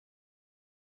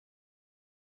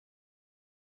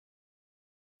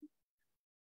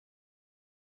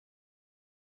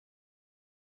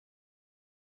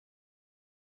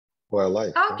We're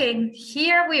live. Okay,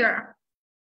 here we are.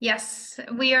 Yes,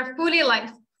 we are fully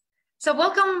live. So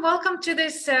welcome to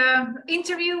this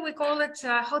interview. We call it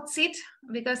Hot Seat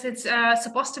because it's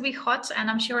supposed to be hot, and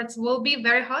I'm sure it will be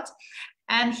very hot.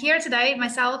 And here today,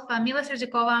 myself, Mila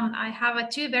Sergikova, I have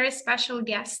two very special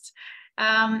guests,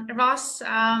 Ross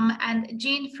and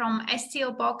Jean from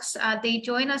STOBOX. They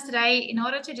join us today in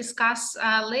order to discuss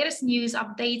latest news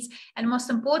updates and, most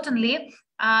importantly,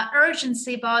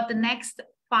 urgency about the next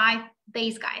 5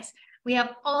 days, guys. We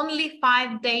have only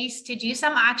 5 days to do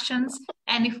some actions,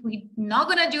 and if we're not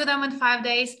going to do them in 5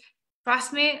 days,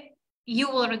 trust me, you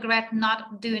will regret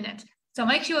not doing it. So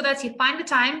make sure that you find the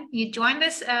time, you join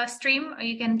this stream, or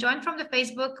you can join from the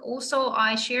Facebook. Also,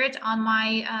 I share it on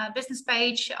my business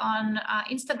page on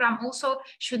Instagram. Also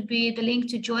should be the link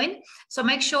to join. So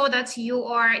make sure that you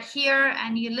are here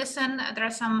and you listen. There are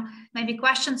some maybe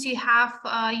questions you have.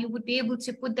 You would be able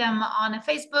to put them on a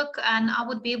Facebook, and I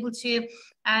would be able to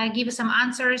give you some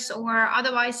answers, or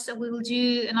otherwise we will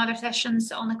do another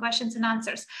sessions on the questions and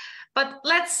answers. But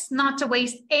let's not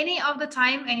waste any of the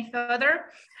time any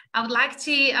further. I would like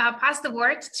to pass the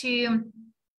word to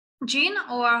Jean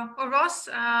or Ross.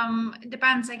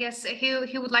 Depends, I guess,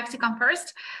 who would like to come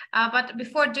first. But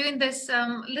before doing this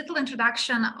little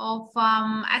introduction of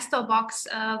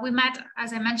STOBOX, we met,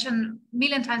 as I mentioned a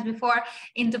million times before,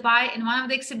 in Dubai in one of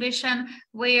the exhibition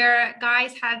where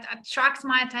guys had attracted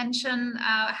my attention,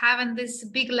 having these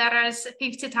big letters,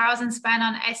 50,000 spent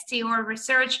on ST or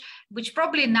research, which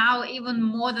probably now even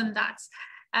more than that.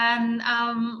 And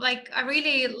I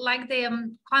really like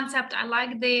the concept. I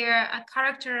like their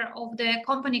character of the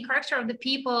company, character of the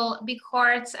people, big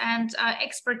hearts, and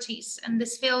expertise in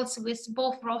this field, with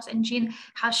both Ross and Jean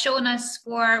have shown us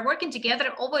for working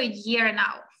together over a year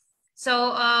now.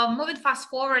 So moving fast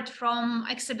forward from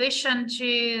exhibition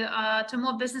to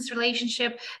more business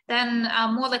relationship, then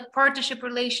more like partnership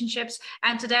relationships.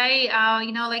 And today,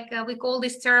 we call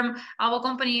this term, our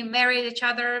company married each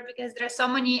other, because there are so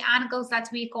many angles that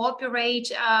we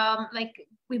cooperate.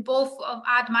 We both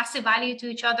add massive value to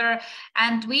each other,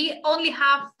 and we only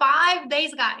have 5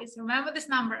 days, guys. Remember this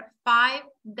number, 5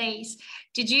 days,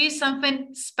 to do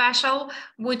something special,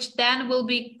 which then will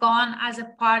be gone as a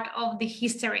part of the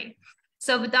history.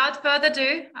 So without further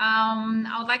ado,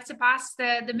 I would like to pass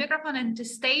the microphone and the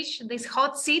stage, this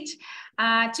hot seat,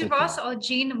 to Ross or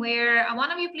Jean, where one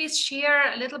of you please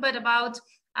share a little bit about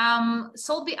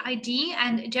Soulb ID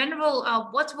and general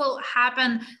what will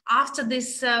happen after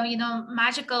this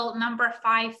magical number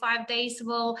 5 days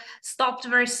will stop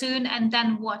very soon, and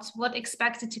then what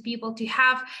expected to people to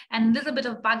have, and a little bit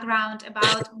of background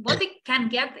about what they can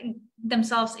get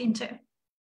themselves into.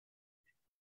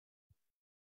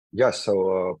 Yeah,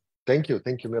 so thank you,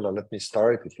 Mila. Let me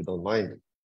start, if you don't mind.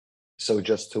 So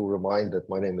just to remind that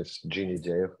my name is Jean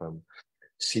Ideev. I'm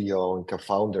CEO and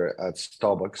co-founder at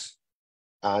STOBOX.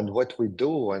 And what we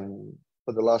do, and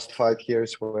for the last 5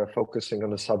 years, we're focusing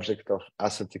on the subject of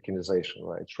asset tokenization,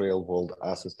 right? Real world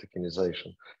asset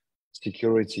tokenization,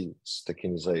 security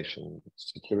tokenization,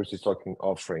 security token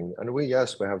offering. And we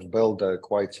have built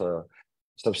quite a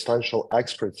substantial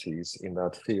expertise in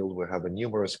that field. We have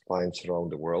numerous clients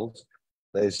around the world.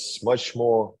 There's much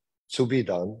more to be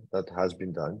done that has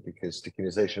been done, because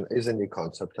tokenization is a new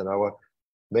concept, and our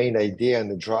main idea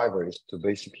and the driver is to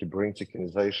basically bring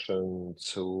tokenization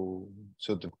to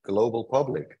the global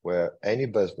public, where any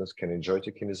business can enjoy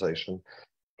tokenization,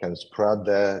 can spread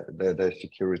their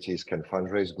securities, can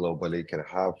fundraise globally, can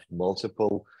have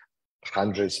multiple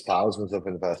hundreds, thousands of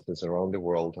investors around the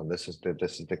world. And this is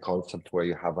the concept where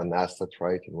you have an asset,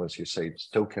 right? And once you say it's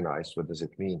tokenized, what does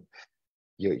it mean?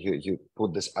 You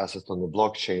put this asset on the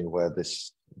blockchain, where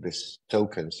this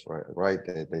tokens, right?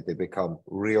 They become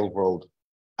real world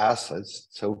assets,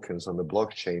 tokens on the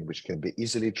blockchain, which can be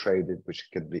easily traded, which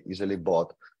can be easily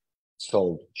bought,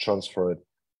 sold, transferred.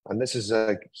 And this is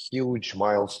a huge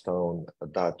milestone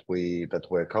that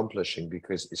we're accomplishing,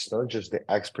 because it's not just the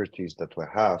expertise that we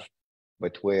have,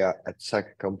 but we are a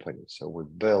tech company. So we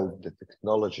build the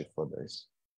technology for this.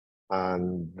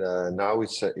 And now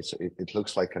it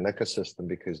looks like an ecosystem,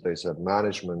 because there's a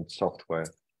management software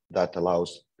that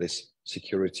allows these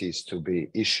securities to be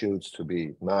issued, to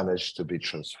be managed, to be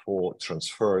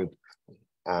transferred.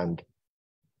 And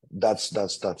that's one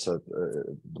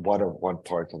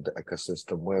part of the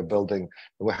ecosystem we're building.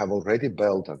 We have already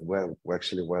built, and we're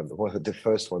actually one of the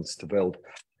first ones to build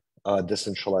a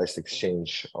decentralized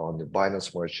exchange on the Bano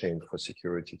smart chain for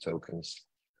security tokens.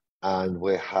 And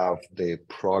we have the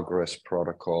Progress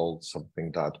protocol,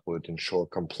 something that would ensure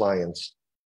compliance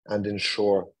and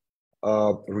ensure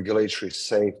regulatory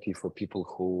safety for people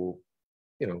who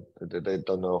they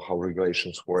don't know how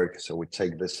regulations work. So we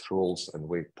take these rules and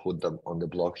we put them on the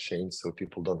blockchain so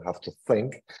people don't have to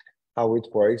think how it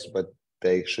works, but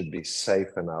they should be safe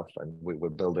enough, and we will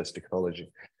build this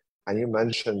technology. And you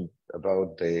mentioned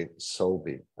about the Soulb,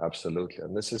 absolutely,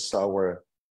 and this is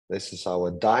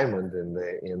our diamond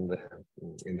in the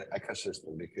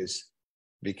ecosystem,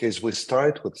 because we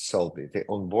start with Soulb. The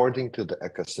onboarding to the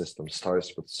ecosystem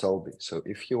starts with Soulb. So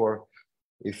if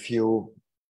you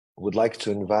would like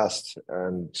to invest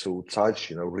and to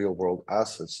touch real world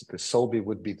assets, the Soulb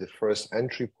would be the first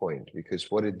entry point,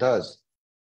 because what it does,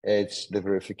 it's the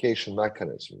verification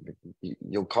mechanism.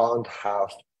 You can't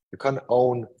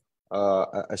own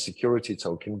a security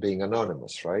token being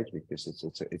anonymous, right? Because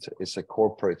it's a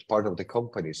corporate part of the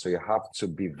company. So you have to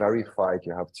be verified,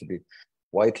 you have to be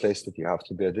whitelisted, you have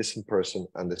to be a decent person,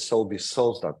 and the Soulb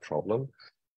solves that problem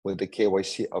with the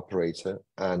KYC operator.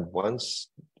 And once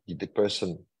the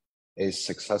person is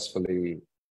successfully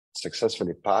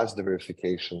passed the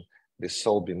verification, the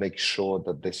Soulb makes sure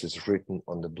that this is written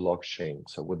on the blockchain.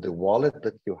 So with the wallet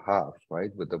that you have, right,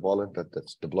 with the wallet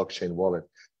that's the blockchain wallet,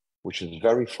 which is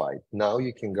verified, now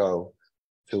you can go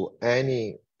to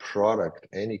any product,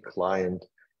 any client,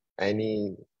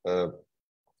 any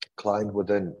client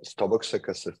within STOBOX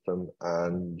ecosystem,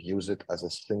 and use it as a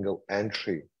single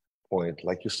entry point.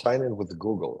 Like you sign in with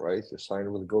Google, right? You sign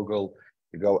in with Google,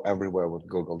 you go everywhere with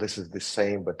Google. This is the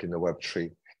same, but in the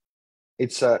Web3.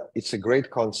 It's a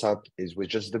great concept. We're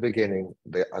just the beginning.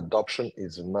 The adoption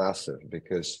is massive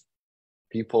because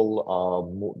people are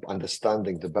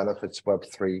understanding the benefits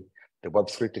Web3. The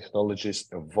Web3 technologies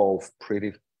evolve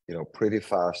pretty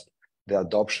fast. The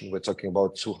adoption, we're talking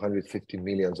about 250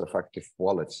 million of active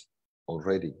wallets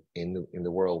already in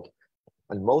the world.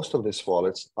 And most of these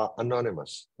wallets are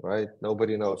anonymous, right?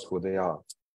 Nobody knows who they are.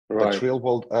 Right. But real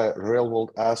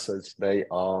world assets, they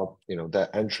are,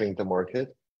 they're entering the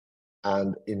market.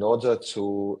 And in order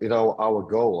to, our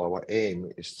goal, our aim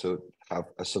is to have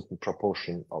a certain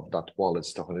proportion of that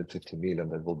wallets, the 150 million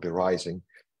that will be rising.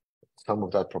 Some of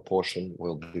that proportion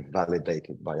will be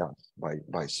validated by us,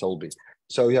 by Soulb.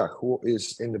 So yeah, who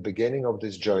is in the beginning of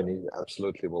this journey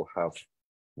absolutely will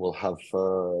have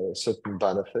certain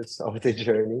benefits of the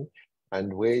journey.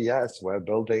 And we're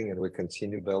building, and we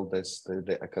continue to build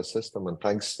the ecosystem. And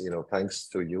thanks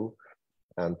to you,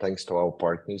 and thanks to our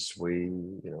partners,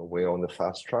 we're on the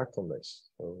fast track on this.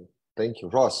 So thank you,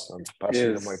 Ross. I'm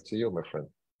passing the mic to you, my friend.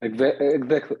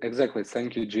 Exactly.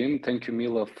 Thank you, Jim. Thank you,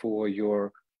 Mila, for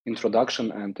your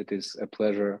introduction. And it is a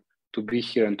pleasure to be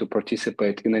here and to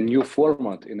participate in a new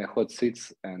format in a hot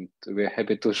seats. And we're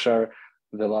happy to share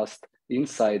the last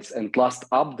insights and last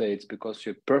updates, because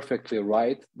you're perfectly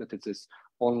right that it is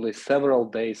only several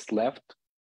days left,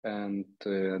 and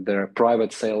their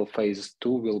private sale phase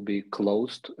 2 will be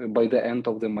closed by the end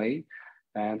of the May.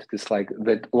 And it's like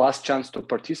the last chance to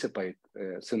participate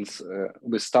since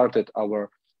we started our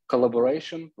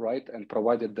collaboration, right, and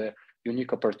provided the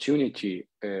unique opportunity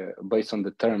based on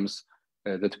the terms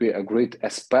that we agreed,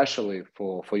 especially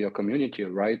for your community,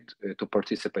 right, to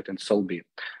participate in Soulb.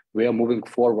 We are moving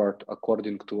forward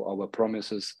according to our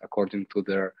promises, according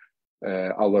to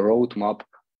our roadmap,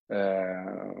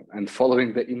 and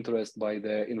following the interest by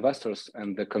the investors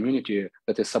and the community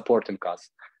that is supporting us.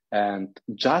 And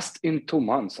just in 2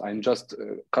 months, I'm just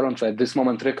currently at this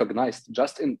moment recognized,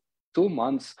 just in 2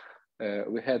 months,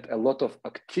 we had a lot of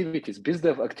activities,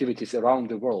 BizDev activities around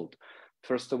the world.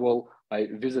 First of all, I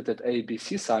visited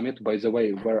ABC Summit, by the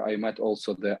way, where I met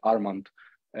also the Armand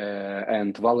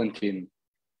and Valentin,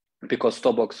 because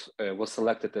STOBOX was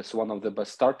selected as one of the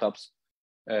best startups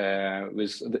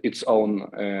with its own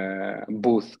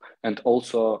booth. And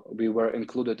also we were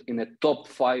included in a top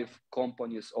 5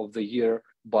 companies of the year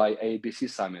by ABC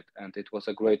Summit. And it was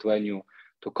a great venue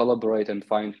to collaborate and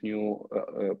find new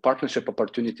partnership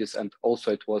opportunities. And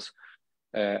also it was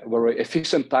a very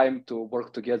efficient time to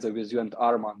work together with you and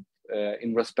Armand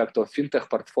in respect of FinTech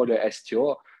portfolio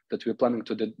STO that we're planning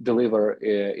to deliver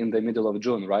in the middle of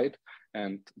June, right?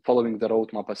 And following the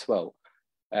roadmap as well.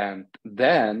 And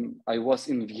then I was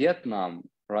in Vietnam,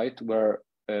 right, where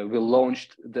we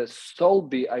launched the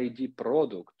Soulb ID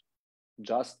product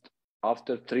just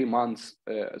after 3 months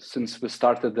since we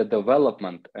started the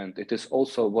development. And it is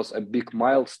also was a big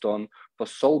milestone for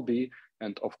Soulb,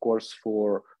 and of course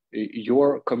for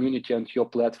your community and your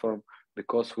platform,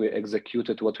 because we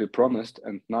executed what we promised.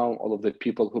 And now all of the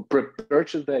people who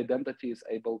purchased the identity is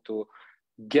able to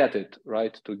get it,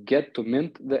 right, to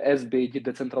mint the SBID,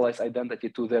 decentralized identity,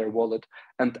 to their wallet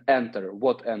and enter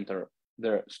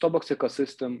their STOBOX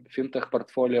ecosystem, FinTech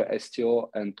portfolio STO,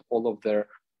 and all of their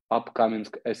upcoming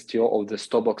STO of the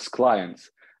STOBOX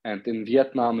clients. And in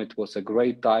Vietnam, it was a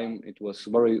great time. It was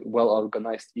very well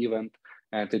organized event.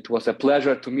 And it was a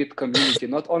pleasure to meet community,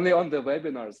 not only on the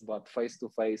webinars, but face to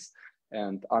face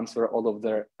and answer all of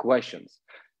their questions.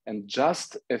 And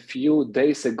just a few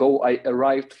days ago, I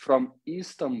arrived from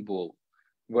Istanbul,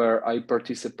 where I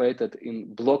participated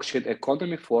in Blockchain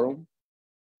Economy Forum.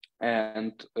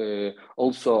 And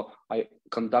also I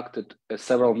conducted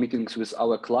several meetings with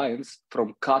our clients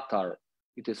from Qatar.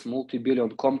 It is a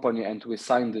multi-billion company, and we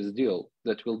signed this deal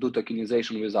that will do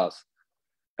tokenization with us.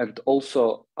 And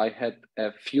also I had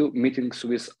a few meetings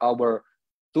with our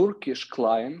Turkish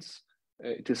clients.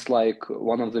 It is like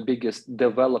one of the biggest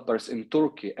developers in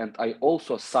Turkey. And I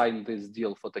also signed this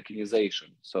deal for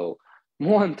tokenization. So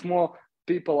more and more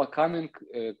people are coming,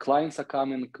 clients are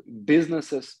coming,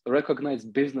 businesses,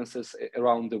 recognized businesses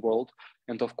around the world.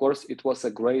 And of course, it was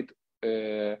a great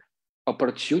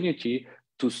opportunity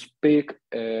to speak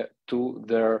to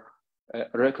their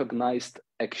recognized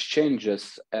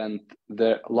exchanges and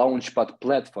the Launchpad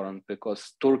platform,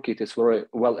 because Turkey is very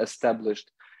well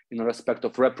established in respect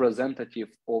of representative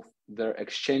of their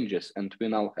exchanges. And we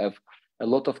now have a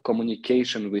lot of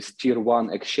communication with tier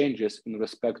 1 exchanges in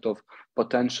respect of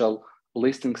potential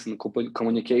listings and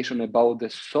communication about the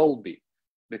Soulb,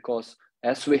 because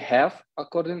as we have,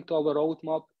 according to our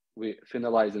roadmap, we're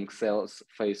finalizing sales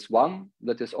phase 1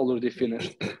 that is already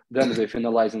finished. Then we're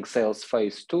finalizing sales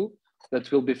phase 2 that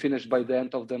will be finished by the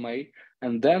end of the May.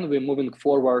 And then we're moving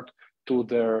forward to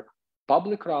their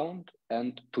public round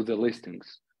and to the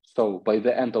listings. So by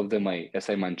the end of the May, as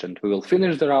I mentioned, we will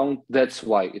finish the round. That's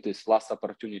why it is last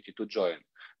opportunity to join,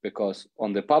 because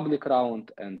on the public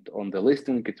round and on the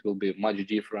listing, it will be much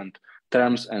different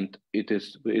terms, and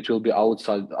it will be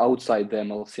outside the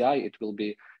MLCI. It will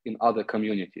be in other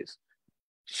communities.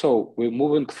 So we're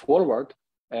moving forward,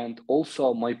 and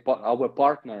also our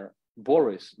partner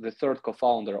Boris, the third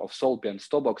co-founder of Soulb and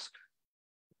STOBOX,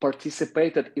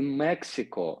 participated in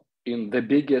Mexico in the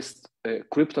biggest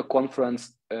crypto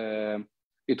conference.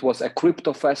 It was a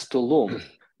Crypto Fest Tulum,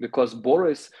 because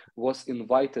Boris was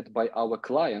invited by our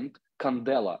client,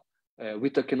 Candela.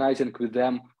 We're tokenizing with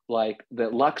them like the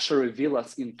luxury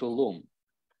villas in Tulum.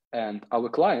 And our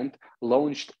client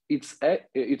launched its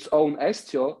own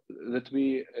STO that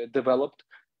we developed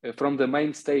from the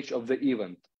main stage of the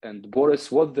event. And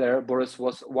Boris was there. Boris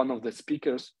was one of the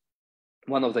speakers,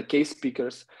 one of the case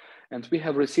speakers. And we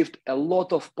have received a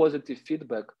lot of positive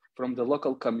feedback from the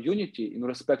local community in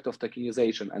respect of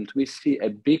tokenization. And we see a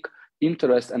big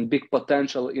interest and big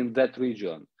potential in that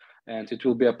region. And it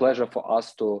will be a pleasure for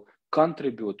us to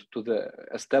contribute to the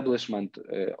establishment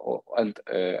and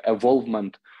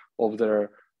evolvement of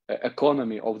their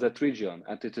economy of that region.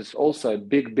 And it is also a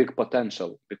big, big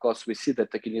potential, because we see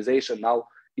that tokenization now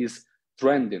is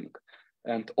trending.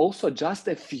 And also just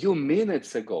a few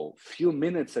minutes ago,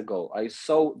 I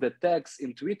saw the text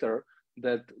in Twitter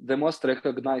that the most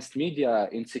recognized media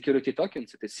in security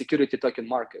tokens, it is security token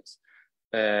markets,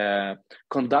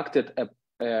 conducted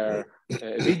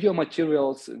video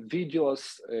materials,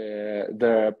 videos,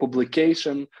 the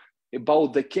publication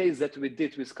about the case that we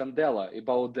did with Candela,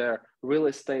 about their real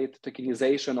estate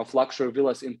tokenization of luxury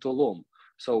villas in Tulum.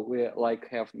 So we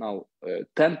have now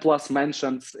 10 plus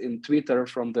mentions in Twitter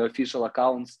from the official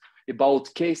accounts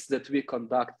about case that we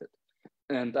conducted.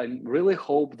 And I really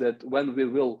hope that when we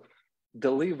will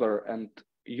deliver and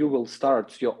you will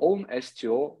start your own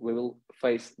STO, we will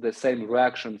face the same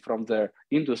reaction from the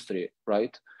industry,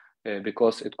 right?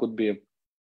 Because it could be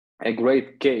a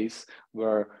great case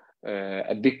where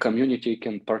a big community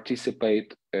can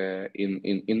participate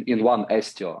in one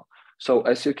STO. So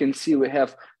as you can see, we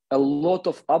have a lot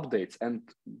of updates, and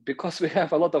because we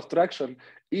have a lot of traction,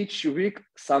 each week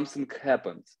something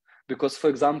happens. Because, for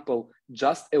example,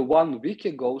 just 1 week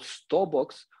ago,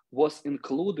 STOBOX was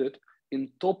included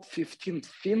in top 15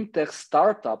 fintech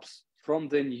startups from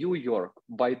the New York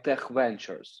by Tech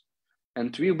Ventures.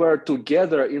 And we were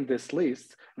together in this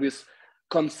list with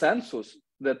Consensus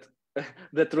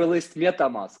that released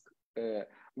MetaMask,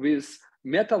 with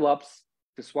MetaLabs,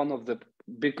 is one of the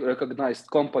big recognized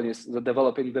companies that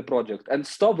developing the project, and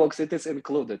STOBOX, it is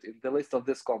included in the list of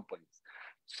these companies.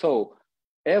 So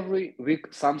every week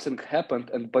something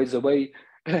happened, and by the way,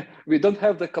 we don't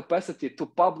have the capacity to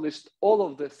publish all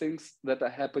of the things that are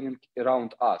happening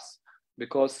around us,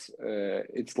 because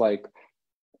it's like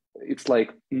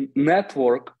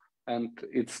network, and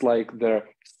it's like the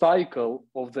cycle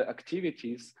of the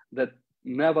activities that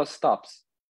never stops.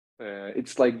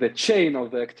 It's like the chain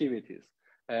of the activities.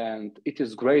 And it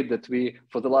is great that we,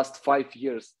 for the last 5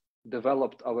 years,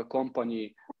 developed our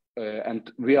company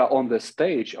and we are on the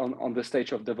stage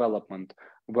of development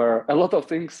where a lot of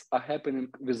things are happening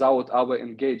without our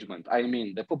engagement. I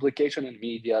mean, the publication in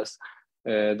medias,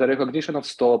 the recognition of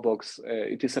STOBOX.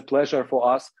 It is a pleasure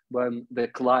for us when the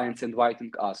clients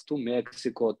inviting us to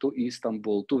Mexico, to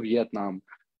Istanbul, to Vietnam.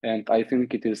 And I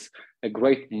think it is a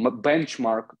great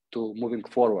benchmark to moving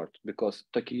forward, because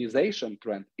tokenization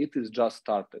trend, it is just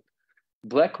started.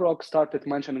 BlackRock started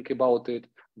mentioning about it,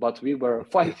 but we were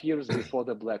 5 years before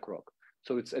the BlackRock.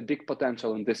 So it's a big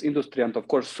potential in this industry. And of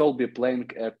course, Soulb playing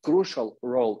a crucial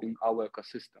role in our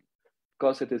ecosystem,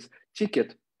 because it is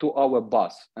ticket to our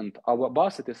bus, and our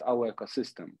bus, it is our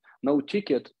ecosystem. No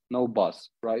ticket, no bus,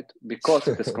 right? Because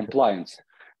it is compliance,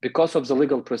 because of the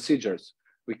legal procedures,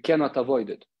 we cannot avoid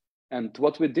it. And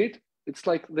what we did, it's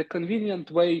like the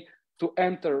convenient way to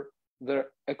enter the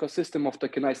ecosystem of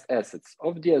tokenized assets,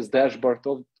 of DS dashboard,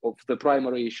 of the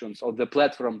primary issuance, of the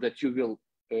platform that you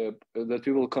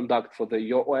will conduct for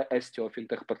your STO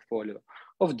fintech portfolio,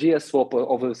 of DS swap,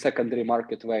 of the secondary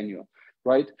market venue,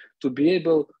 right? To be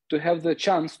able to have the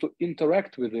chance to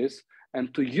interact with this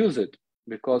and to use it,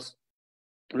 because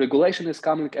regulation is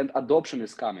coming and adoption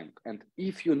is coming. And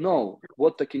if you know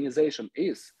what tokenization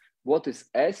is, what is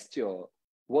STO,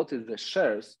 what is the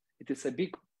shares, it is a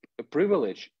big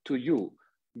privilege to you,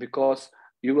 because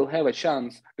you will have a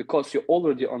chance, because you're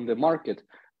already on the market,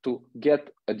 to get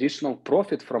additional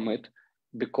profit from it,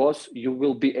 because you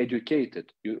will be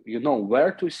educated. You know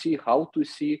where to see, how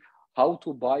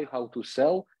to buy, how to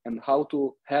sell, and how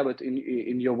to have it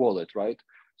in your wallet, right?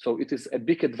 So it is a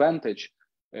big advantage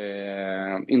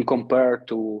in compared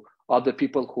to other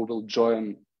people who will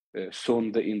join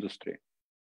soon the industry.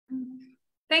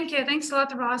 Thank you. Thanks a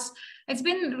lot, Ross. It's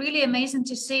been really amazing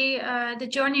to see the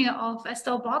journey of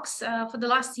STOBOX for the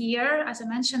last year. As I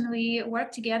mentioned, we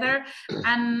work together.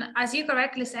 And as you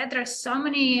correctly said, there's so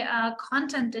many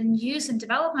content and news and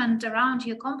development around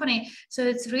your company. So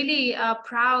it's really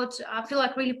proud. I feel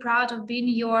like really proud of being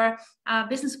your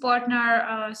business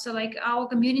partner. So like our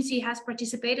community has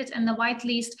participated in the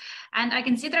whitelist. And I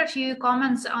can see there are a few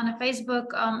comments on Facebook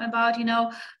about, you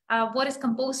know, what is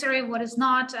compulsory, what is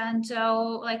not, and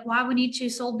like why we need to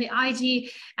solve the ID.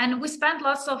 And we spent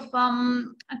lots of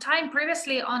time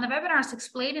previously on the webinars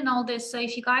explaining all this. So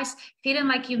if you guys feeling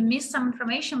like you missed some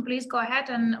information, please go ahead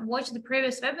and watch the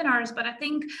previous webinars. But I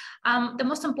think the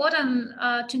most important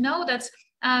to know that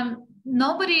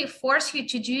nobody force you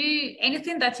to do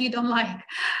anything that you don't like.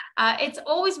 It's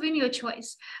always been your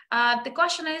choice. The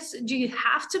question is, do you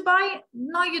have to buy?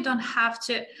 No, you don't have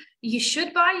to. You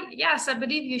should buy? Yes, I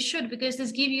believe you should, because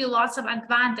this gives you lots of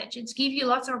advantage. It's give you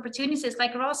lots of opportunities.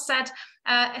 Like Ross said,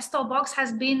 STOBOX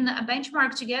has been a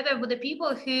benchmark together with the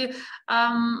people who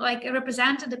like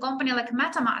represented the company like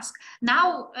MetaMask.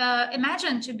 Now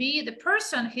imagine to be the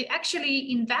person who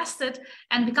actually invested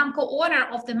and become co-owner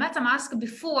of the MetaMask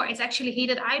before it's actually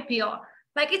hit IPO.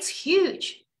 Like, it's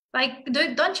huge. Like,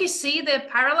 don't you see the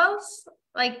parallels?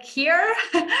 Like here,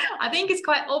 I think it's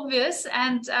quite obvious,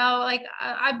 and like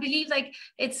I believe like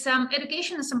it's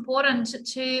education is important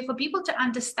for people to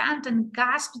understand and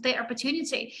grasp the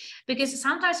opportunity, because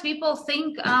sometimes people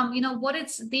think you know what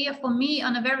it's there for me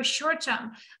on a very short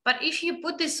term, but if you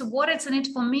put this what it's in it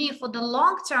for me for the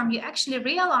long term, you actually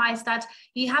realize that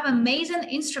you have an amazing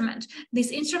instrument.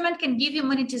 This instrument can give you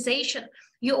monetization.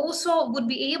 You also would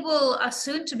be able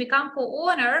soon to become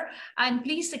co-owner. And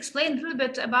please explain a little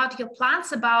bit about your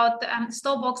plans about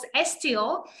STOBOX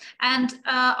STO. And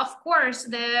of course,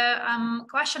 the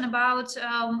question about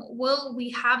will we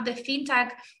have the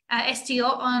fintech STO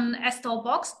on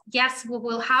STOBOX? Yes, we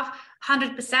will have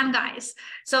 100%, guys.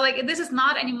 So like this is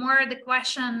not anymore the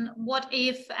question, what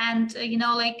if, and you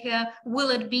know, like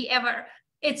will it be ever?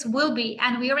 It will be,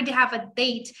 and we already have a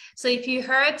date. So if you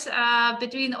heard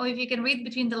or if you can read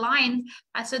between the lines,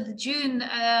 so the June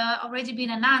already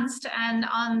been announced, and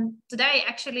on today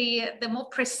actually the more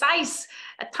precise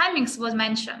timings was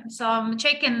mentioned. So I'm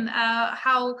checking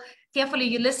how carefully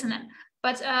you're listening.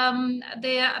 But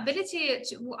the ability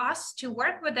to us to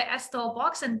work with the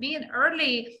STOBOX and be an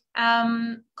early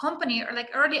company or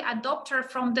like early adopter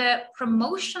from the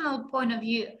promotional point of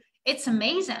view, it's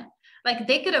amazing. Like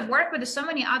they could have worked with so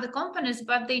many other companies,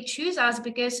 but they choose us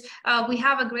because we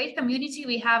have a great community.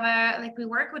 We have we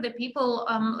work with the people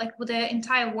like with the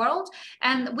entire world,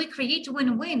 and we create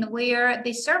win-win where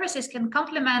the services can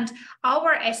complement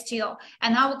our STO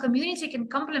and our community can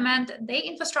complement the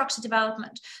infrastructure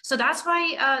development. So that's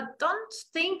why don't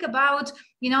think about,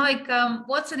 you know, like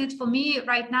what's in it for me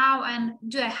right now and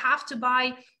do I have to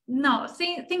buy? No,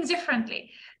 think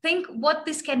differently. Think what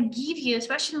this can give you,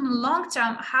 especially in the long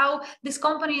term, how this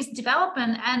company is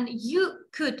developing, and you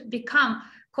could become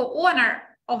co-owner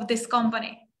of this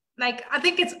company. Like, I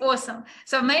think it's awesome.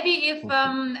 So maybe if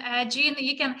Jean,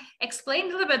 you can explain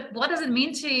a little bit, what does it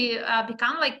mean to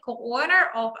become like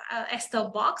co-owner of a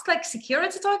STOBOX, like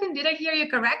security token? Did I hear you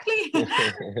correctly?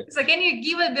 So can you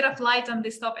give a bit of light on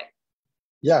this topic?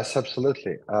 Yes,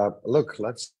 absolutely. Look,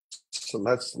 let's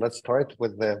start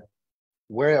with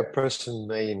where a person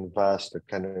may invest or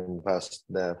can invest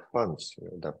their funds,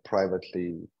 their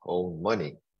privately owned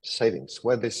money, savings,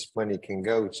 where this money can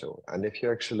go to. And if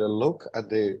you actually look at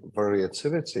the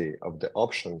variability of the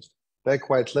options, they're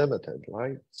quite limited,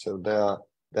 right? So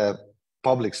they're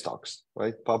public stocks,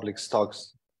 right? Public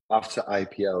stocks after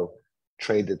IPO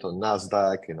traded on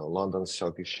NASDAQ, London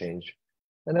Stock Exchange,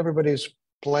 and everybody's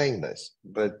playing this.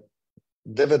 But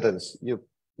dividends,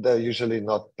 they're usually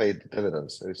not paid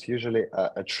dividends. So it's usually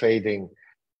a trading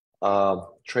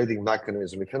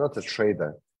mechanism. If you're not a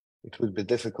trader, it would be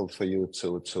difficult for you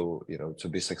to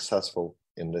be successful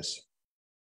in this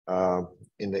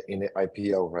in the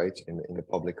IPO, right? In the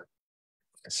public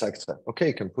sector. Okay,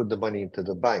 you can put the money into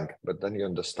the bank, but then you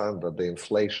understand that the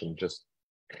inflation just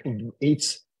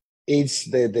eats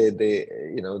the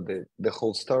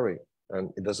whole story,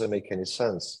 and it doesn't make any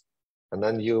sense. And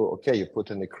then you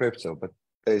put in the crypto, but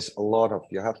there's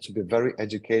you have to be very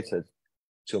educated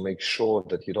to make sure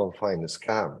that you don't find a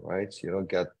scam, right? You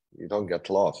don't get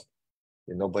lost.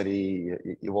 You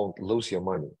won't lose your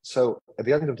money. So at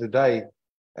the end of the day,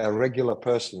 a regular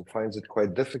person finds it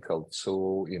quite difficult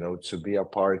to be a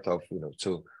part of,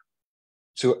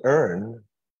 to earn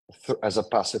as a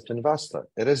passive investor.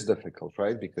 It is difficult,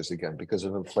 right? Because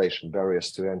of inflation,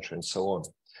 barriers to entry and so on.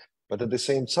 But at the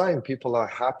same time, people are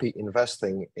happy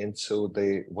investing into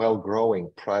the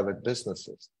well-growing private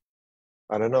businesses.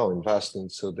 I don't know, invest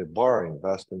into the bar,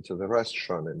 invest into the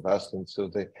restaurant, invest into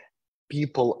the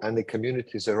people and the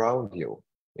communities around you,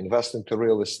 invest into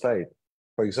real estate.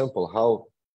 For example, how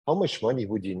much money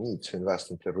would you need to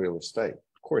invest into real estate?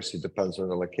 Of course, it depends on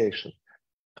the location.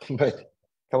 But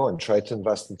come on, try to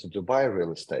invest into Dubai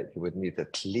real estate. You would need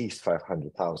at least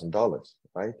 $500,000,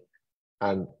 right?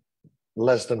 And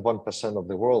less than 1% of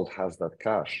the world has that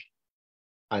cash.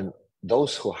 And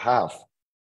those who have,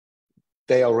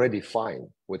 they already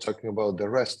fine. We're talking about the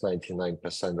rest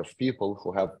 99% of people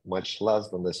who have much less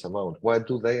than this amount. Where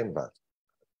do they invest?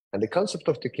 And the concept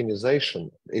of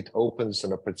tokenization, it opens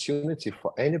an opportunity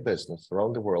for any business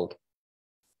around the world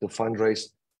to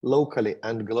fundraise locally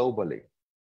and globally.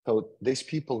 So these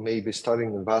people may be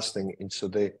starting investing into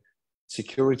the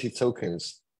security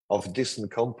tokens of different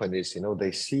companies,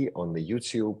 they see on the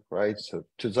YouTube, right? So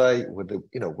today, with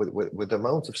the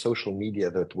amount of social media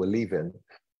that we live in,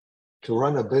 to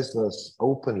run a business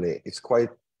openly, it's quite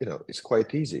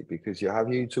easy, because you have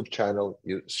your YouTube channel,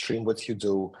 you stream what you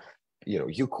do,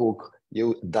 you cook,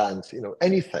 you dance,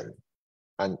 anything.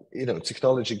 And,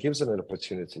 technology gives them an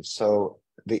opportunity. So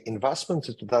the investment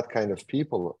into that kind of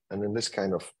people and in this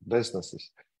kind of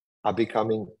businesses are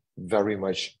becoming very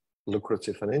much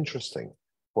lucrative and interesting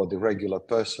for the regular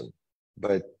person.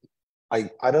 But I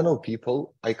don't know,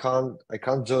 people, I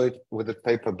can't do it with the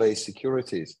paper-based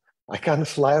securities. I can't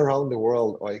fly around the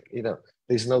world,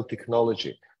 there's no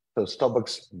technology. So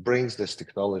STOBOX brings this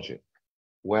technology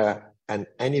where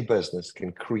any business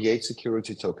can create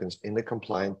security tokens in a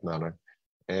compliant manner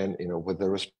and, with the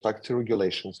respect to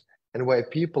regulations, and where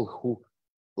people who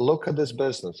look at this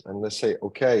business and they say,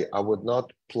 okay, I would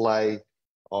not play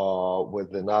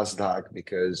with the NASDAQ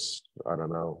because, I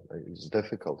don't know, it's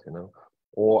difficult,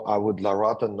 or I would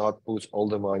rather not put all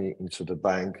the money into the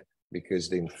bank because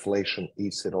the inflation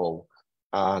eats it all.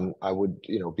 And I would,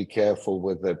 be careful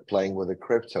with playing with the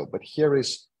crypto. But here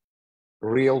is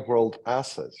real world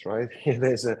assets, right?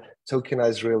 There's a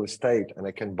tokenized real estate, and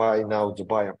I can buy now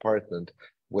Dubai apartment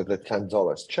with a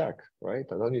 $10 check, right?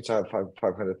 I don't need to have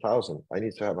 500,000. I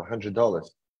need to have $100.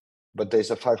 But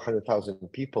there's a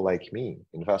 500,000 people like me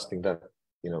investing that,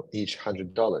 each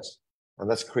 $100, and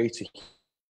that's crazy.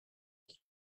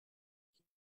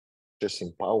 Just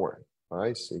in power,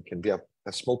 right? So you can be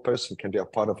a small person can be a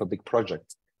part of a big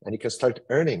project, and you can start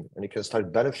earning and you can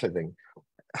start benefiting.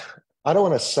 I don't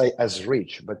want to say as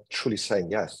rich, but truly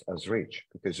saying yes, as rich,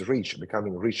 because rich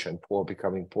becoming rich and poor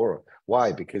becoming poorer.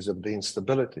 Why? Because of the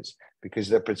instabilities, because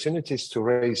the opportunities to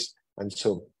raise and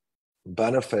to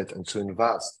benefit and to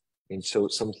invest into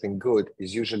something good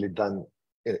is usually done,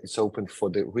 it's open for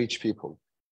the rich people,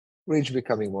 rich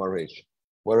becoming more rich.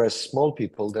 Whereas small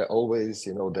people, they're always,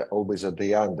 they're always at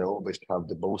the end, they always have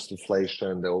the most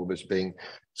inflation, they're always being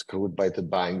screwed by the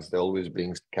banks, they're always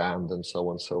being scammed and so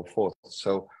on and so forth.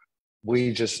 So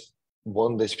we just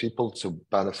want these people to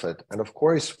benefit. And of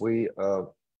course,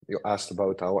 you asked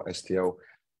about our STO.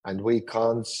 And we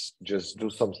can't just do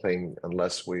something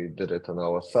unless we did it on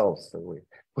ourselves. So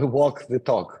we walk the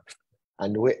talk.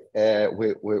 And we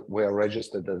are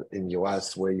registered in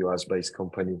US. We're a US-based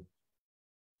company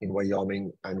in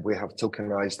Wyoming, and we have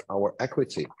tokenized our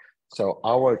equity. So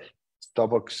our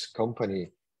STOBOX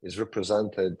company is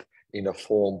represented in a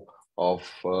form of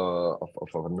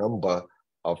a number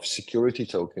of security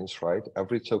tokens, right?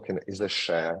 Every token is a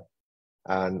share.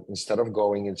 And instead of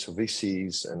going into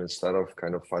VCs and instead of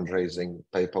kind of fundraising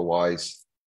paper-wise,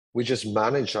 we just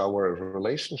manage our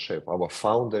relationship, our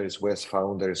founders, we as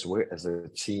founders, we as a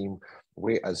team,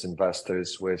 we as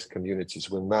investors, we as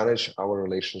communities, we manage our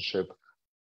relationship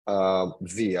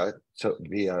via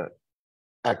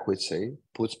equity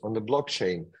put on the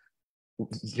blockchain,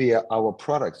 via our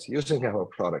products, using our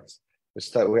products.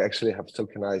 We actually have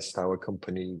tokenized our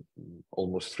company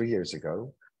almost 3 years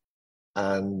ago.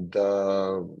 And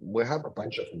we have a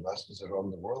bunch of investors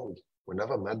around the world. We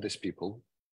never met these people.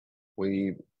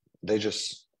 They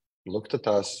just looked at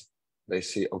us. They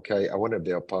see, okay, I want to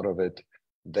be a part of it.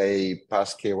 They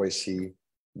pass KYC.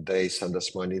 They send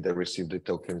us money. They receive the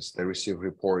tokens. They receive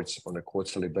reports on a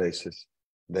quarterly basis.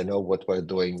 They know what we're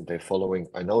doing. They're following.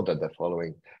 I know that they're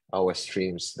following our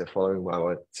streams. They're following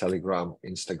our Telegram,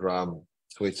 Instagram,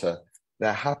 Twitter.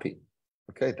 They're happy.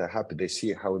 Okay, they're happy. They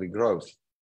see how it grows.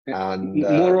 And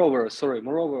moreover,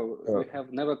 we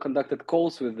have never conducted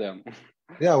calls with them.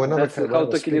 Yeah, that's how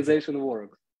tokenization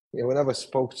works. Yeah, we never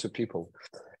spoke to people.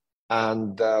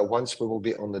 And once we will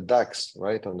be on the DEX,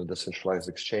 right, on the decentralized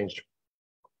exchange,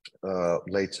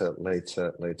 later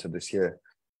this year,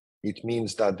 it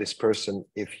means that this person,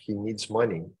 if he needs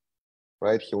money,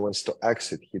 right, he wants to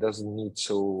exit, he doesn't need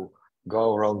to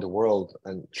go around the world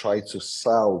and try to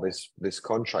sell this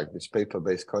contract, this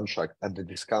paper-based contract at the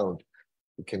discount.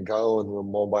 He can go on a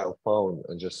mobile phone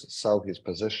and just sell his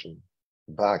position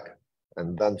back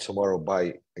and then tomorrow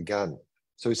buy again.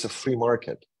 So it's a free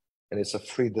market and it's a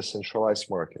free decentralized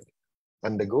market.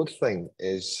 And the good thing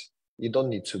is you don't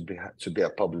need to be a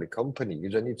public company. You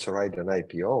don't need to write an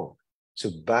IPO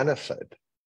to benefit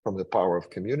from the power of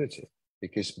community,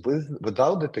 because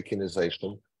without the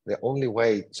tokenization, the only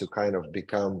way to kind of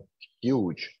become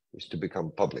huge is to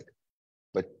become public.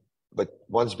 But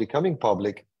once becoming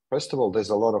public, first of all, there's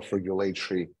a lot of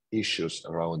regulatory issues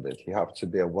around it. You have to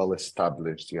be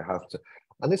well-established. You have to,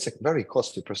 and it's a very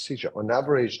costly procedure. On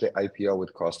average, the IPO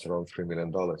would cost around $3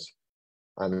 million,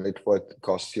 and it would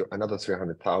cost you another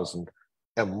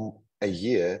 $300,000 a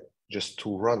year just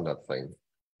to run that thing,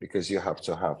 because you have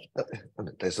to have. I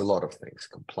mean, there's a lot of things: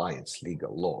 compliance,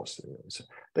 legal, laws.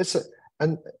 So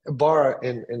and a bar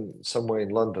in somewhere in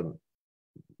London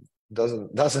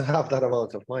doesn't have that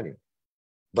amount of money,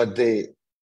 but the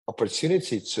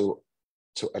opportunity to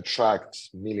attract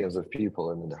millions of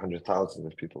people and 100,000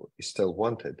 of people is still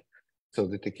wanted. So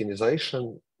the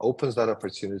tokenization opens that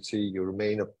opportunity. You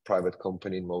remain a private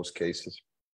company in most cases,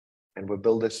 and we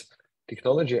build this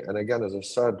technology. And again, as I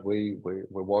said, we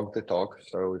walk the talk.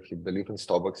 So if you believe in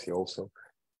STOBOX, you also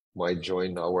might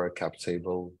join our cap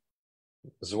table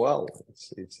as well.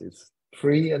 It's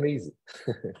free and easy.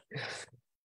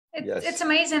 Yes. It's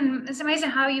amazing. It's amazing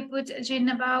how you put, Jin,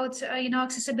 about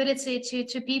accessibility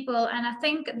to people, and I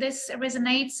think this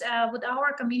resonates with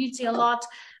our community a lot,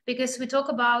 because we talk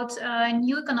about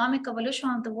new economic evolution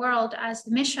of the world as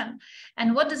the mission.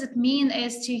 And what does it mean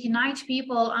is to unite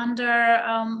people under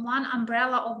one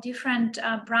umbrella of different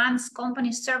brands,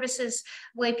 companies, services,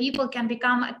 where people can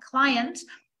become a client.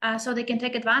 So they can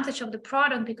take advantage of the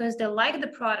product because they like the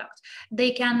product. They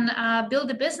can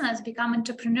build a business, become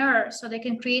entrepreneurs, so they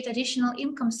can create additional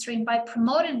income stream by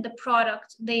promoting the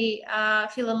product they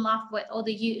feel in love with or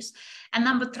they use. And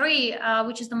number three,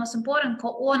 which is the most important,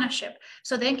 co-ownership.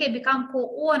 So they can become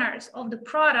co-owners of the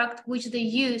product which they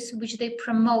use, which they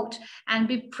promote, and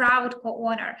be proud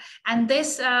co-owner. And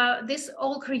this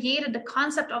all created, the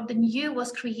concept of the new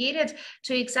was created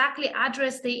to exactly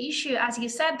address the issue, as you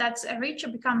said, that's richer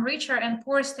become richer and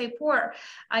poor stay poor.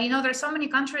 There's so many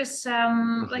countries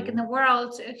like in the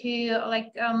world who like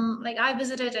I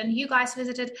visited and you guys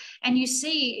visited, and you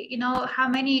see how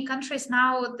many countries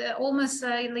now almost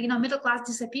middle class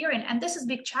disappearing, and this is a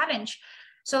big challenge.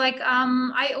 So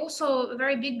I also a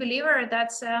very big believer that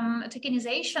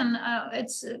tokenization,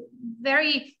 it's a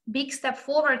very big step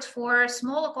forward for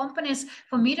smaller companies,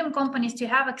 for medium companies to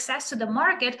have access to the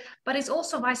market, but it's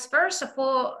also vice versa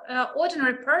for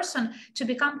ordinary person to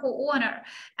become co-owner.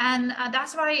 And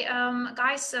that's why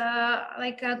guys,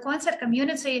 Coinset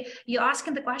community, you're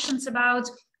asking the questions about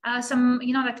some,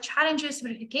 challenges,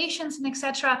 verifications, and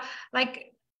etc.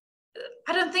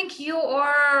 I don't think you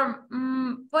are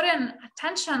putting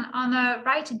attention on the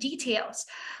right details.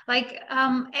 Like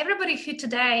everybody who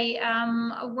today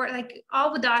were like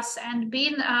are with us and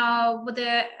been with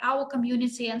our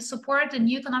community and support the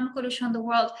new economic coalition in the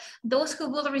world, those who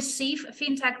will receive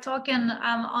fintech token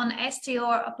on ST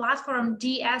or a platform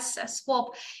DS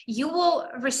swap, you will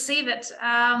receive it,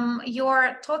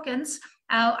 your tokens,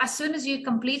 as soon as you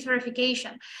complete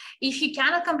verification. If you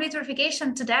cannot complete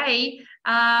verification today,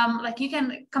 like you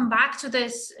can come back to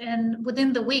this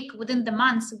within the week, within the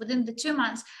months, within the 2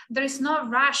 months. There is no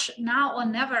rush now or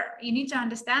never. You need to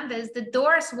understand this. The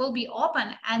doors will be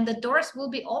open, and the doors will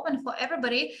be open for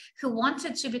everybody who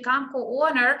wanted to become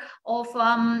co-owner of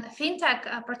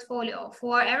fintech portfolio,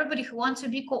 for everybody who wants to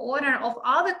be co-owner of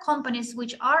other companies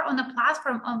which are on the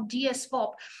platform of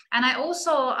DSWAP. And I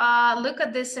also look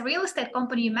at this real estate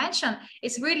company you mentioned.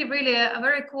 It's really, really a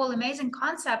very cool, amazing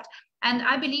concept. And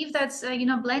I believe that's,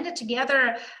 blended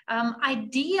together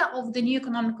idea of the new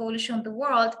economic coalition of the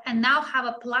world, and now have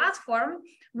a platform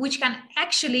which can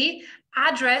actually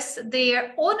address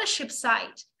their ownership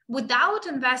side without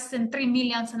investing 3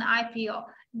 million in IPO.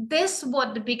 This is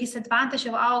what the biggest advantage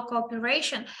of our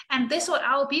cooperation, and this is what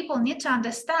our people need to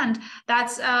understand, that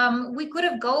we could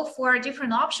have go for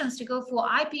different options to go for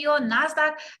IPO,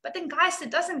 NASDAQ, but then guys,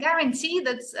 it doesn't guarantee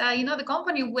that the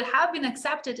company would have been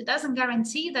accepted. It doesn't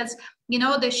guarantee that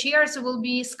the shares will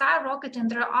be skyrocketing.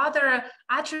 There are other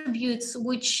attributes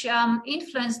which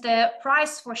influence the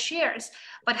price for shares.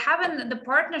 But having the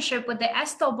partnership with the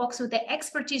STOBOX, with the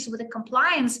expertise, with the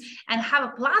compliance, and have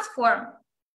a platform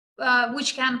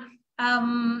which can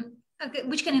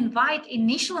invite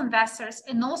initial investors,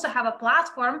 and also have a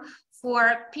platform for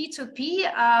P2P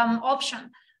option.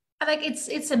 Like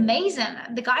it's amazing.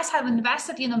 The guys have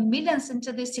invested millions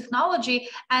into this technology,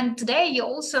 and today you're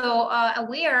also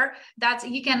aware that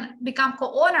you can become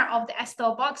co-owner of the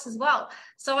STOBOX as well.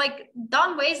 So like,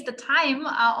 don't waste the time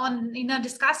on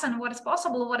discussing what is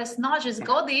possible, what is not. Just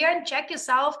go there and check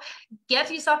yourself,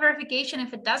 get yourself verification.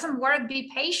 If it doesn't work,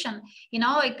 be patient.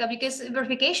 Because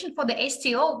verification for the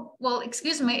STO,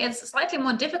 it's slightly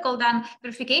more difficult than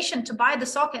verification to buy the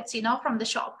sockets, from the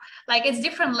shop. Like, it's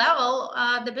different level,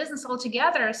 the business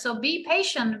altogether. So be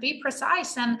patient, be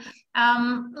precise, and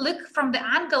look from the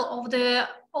angle of the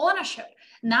ownership.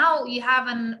 Now you have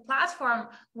a platform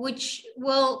which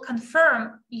will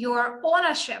confirm your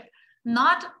ownership,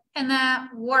 not in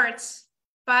words,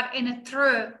 but in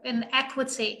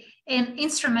equity, in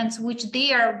instruments which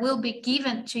there will be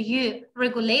given to you,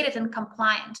 regulated and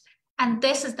compliant. And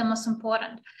this is the most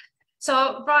important.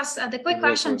 So Ross, the quick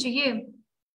question to you.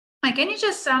 Can you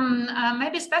just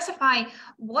maybe specify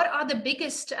what are the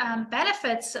biggest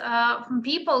benefits from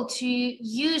people to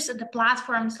use the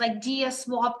platforms like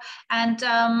DSWAP, and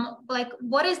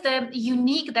what is the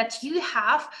unique that you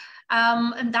have?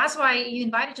 And that's why you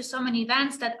invited to so many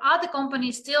events that other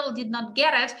companies still did not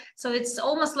get it. So it's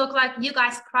almost look like you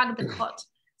guys cracked the code.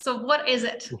 So what is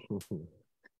it?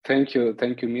 Thank you,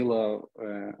 Mila.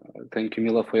 Thank you,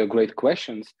 Mila, for your great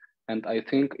questions. And I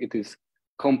think it is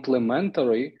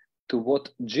complementary to what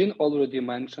Jean already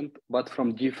mentioned, but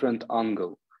from different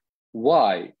angle.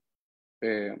 Why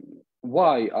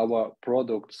our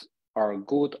products are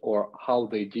good, or how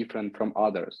they different from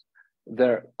others?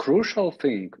 The crucial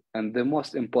thing and the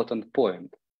most important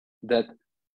point that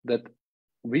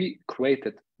we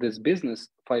created this business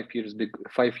 5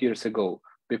 years ago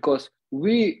because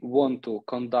we want to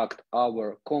conduct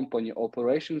our company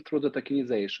operation through the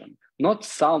tokenization, not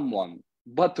someone,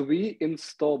 but we in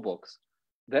STOBOX.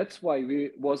 That's why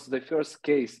we was the first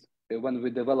case when we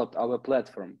developed our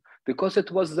platform, because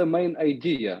it was the main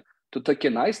idea to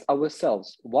tokenize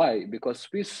ourselves. Why? Because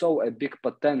we saw a big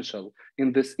potential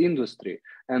in this industry.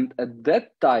 And at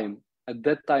that time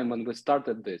when we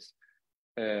started this,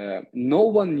 no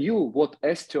one knew what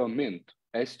STO meant.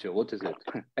 STO, what is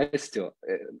it? STO,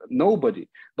 nobody.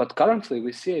 But currently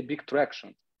we see a big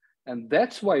traction. And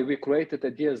that's why we created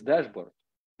a DS dashboard,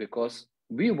 because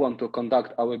we want to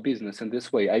conduct our business in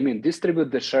this way. I mean,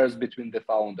 distribute the shares between the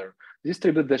founder,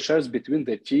 distribute the shares between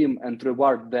the team, and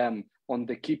reward them on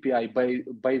the KPI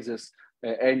basis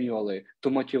annually to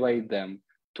motivate them,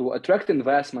 to attract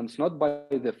investments, not by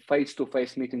the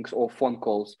face-to-face meetings or phone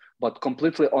calls, but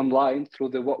completely online through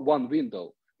the one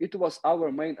window. It was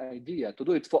our main idea to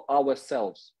do it for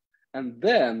ourselves. And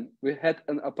then we had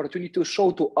an opportunity to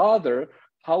show to others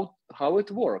how it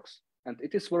works. And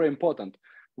it is very important.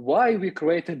 Why we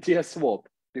created DSWAP?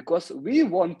 Because we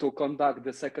want to conduct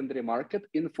the secondary market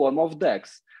in form of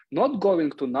DEX, not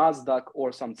going to NASDAQ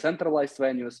or some centralized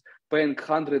venues, paying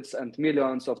hundreds and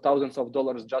millions of thousands of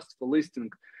dollars just for listing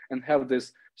and have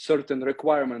this certain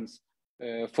requirements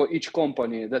for each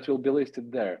company that will be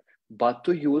listed there, but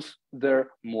to use their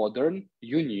modern,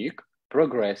 unique,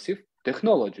 progressive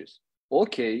technologies.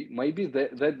 Okay, maybe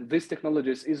that these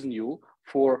technologies is new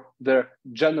for the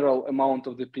general amount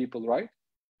of the people, right?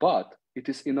 But it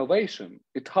is innovation.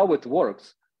 It's how it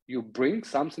works. You bring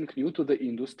something new to the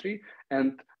industry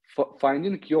and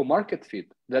finding your market fit.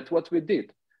 That's what we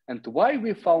did. And why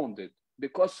we found it?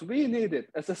 Because we need it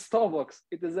as a STOBOX.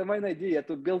 It is the main idea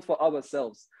to build for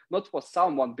ourselves, not for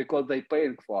someone because they're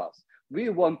paying for us. We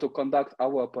want to conduct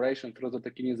our operation through the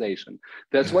tokenization.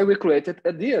 That's why we created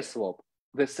a DSwap.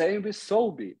 The same with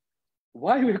Soulb.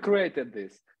 Why we created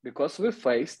this? Because we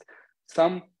faced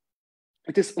some,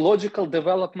 it is logical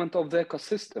development of the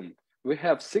ecosystem. We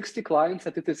have 60 clients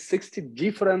and it is 60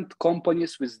 different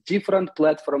companies with different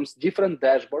platforms, different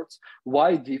dashboards.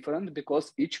 Why different?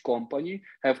 Because each company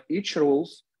have each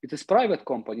rules. It is private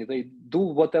company. They do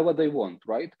whatever they want,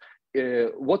 right?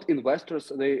 What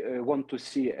investors they want to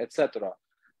see, etc.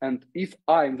 And if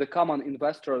I'm the common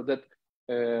investor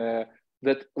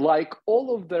that like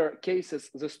all of their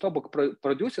cases, the STOBOX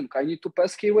producing, I need to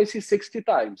pass KYC 60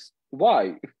 times.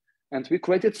 Why? And we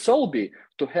created Soulb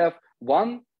to have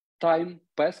one time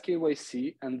pass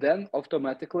KYC and then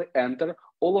automatically enter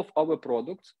all of our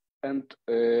products and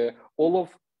all of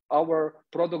our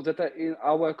products that are in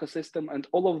our ecosystem and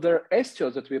all of their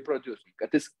STOs that we're producing.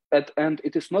 And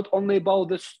it is not only about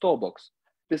the STOBOX.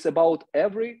 It is about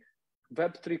every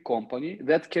Web3 company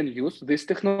that can use this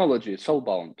technology,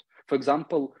 Soulbound. For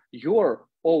example, your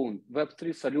own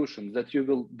Web3 solutions that you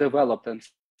will develop and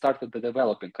started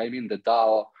developing, I mean the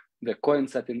DAO, the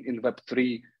Coinset in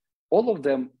Web3, all of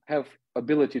them have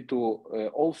ability to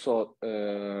also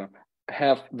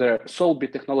have their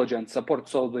Soulb technology and support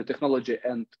Soulb technology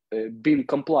and being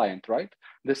compliant, right?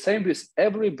 The same with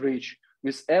every bridge,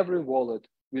 with every wallet,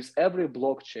 with every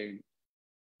blockchain.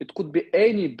 It could be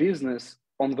any business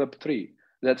on Web3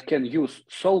 that can use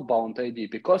Soulbound ID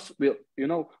because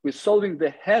we're solving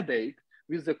the headache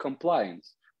with the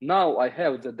compliance. Now I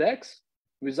have the DEX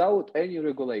without any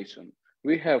regulation.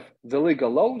 We have the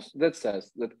legal laws that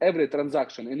says that every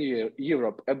transaction in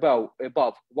Europe above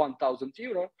 1,000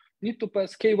 euro need to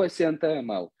pass KYC and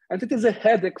AML. And it is a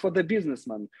headache for the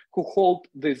businessman who hold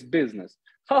this business.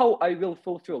 How I will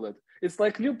fulfill it? It's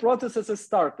like new processes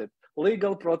started,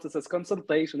 legal processes,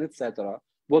 consultation, etc.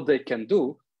 What they can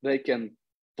do, they can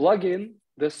plug in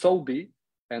the Soulb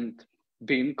and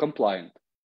being compliant.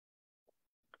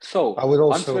 So I would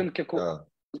also answering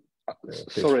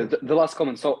sorry, the last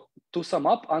comment. So to sum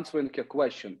up, answering your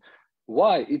question,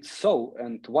 why it's so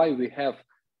and why we have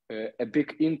a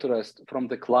big interest from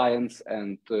the clients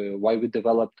and why we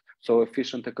developed so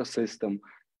efficient ecosystem,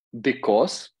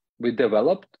 because we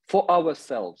developed for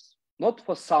ourselves, not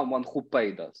for someone who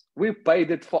paid us. We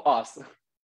paid it for us.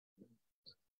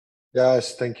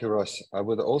 Yes, thank you, Ross. I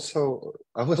would also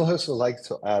like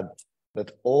to add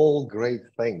that all great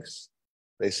things,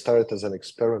 they start as an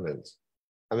experiment.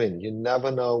 I mean, you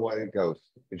never know where it goes.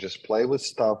 You just play with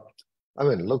stuff. I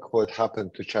mean, look what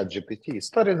happened to ChatGPT. It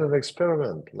started as an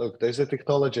experiment. Look, there's a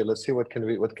technology. Let's see what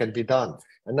can be done.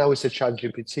 And now it's a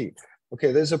ChatGPT.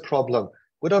 Okay, there's a problem.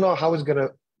 We don't know how it's gonna.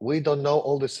 We don't know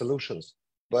all the solutions,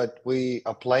 but we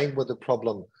are playing with the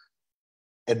problem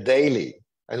daily,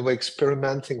 and we're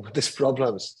experimenting with these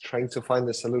problems, trying to find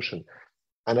the solution.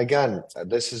 And again,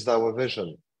 this is our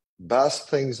vision. Best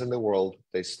things in the world,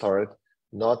 they start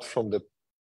not from the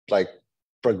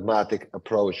pragmatic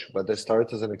approach, but they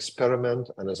start as an experiment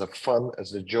and as a fun,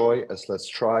 as a joy, as let's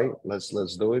try, let's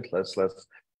do it,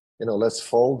 let's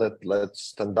fall, let's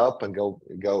stand up and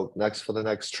go next for the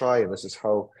next try. And this is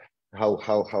how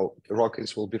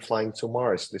rockets will be flying to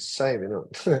Mars. The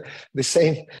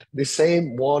same, the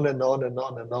same on and on and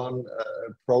on and on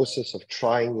process of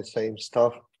trying the same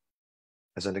stuff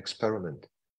as an experiment.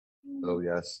 So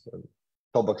yes,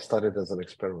 STOBOX started as an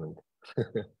experiment.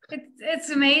 It's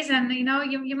amazing.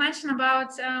 You mentioned about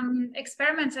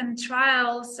experiments and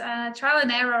trial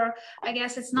and error. I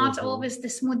guess it's not always the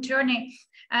smooth journey.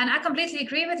 And I completely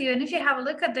agree with you. And if you have a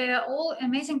look at all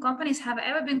amazing companies have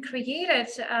ever been created,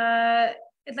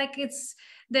 it's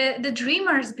the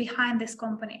dreamers behind this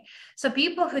company. So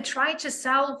people who try to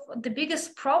solve the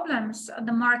biggest problems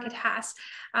the market has.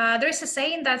 There's a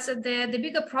saying that the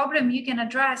bigger problem you can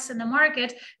address in the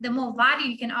market, the more value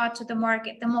you can add to the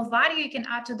market. The more value you can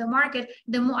add to the market,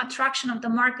 the more attraction of the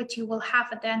market you will have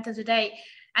at the end of the day.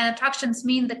 And attractions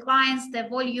mean the clients, the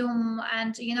volume,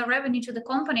 and revenue to the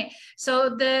company. So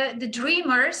the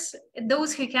dreamers,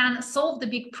 those who can solve the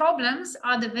big problems,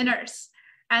 are the winners.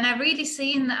 And I've really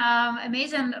seen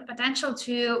amazing potential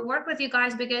to work with you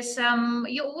guys, because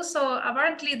you also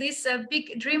apparently these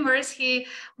big dreamers who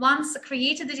once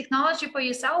created the technology for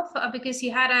yourself because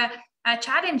you had a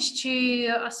challenge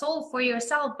to solve for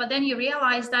yourself, but then you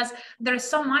realize that there's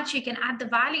so much you can add the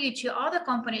value to other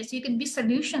companies. You can be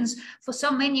solutions for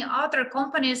so many other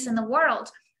companies in the world.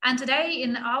 And today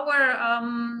in our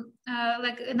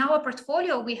in our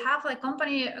portfolio, we have like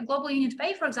company Global Unit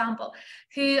Pay, for example,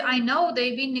 who I know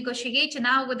they've been negotiating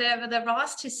now with the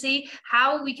Ross to see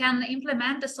how we can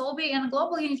implement the Soulb and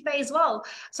Global Unit Pay as well.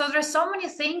 So there's so many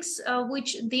things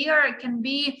which there can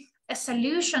be a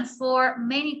solution for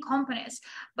many companies,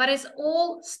 but it's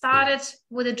all started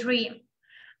with a dream.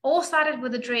 All started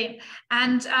with a dream.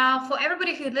 And for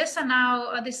everybody who listen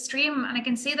now this stream, and I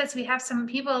can see that we have some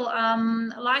people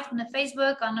live on the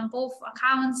Facebook on both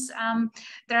accounts.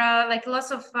 There are like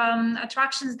lots of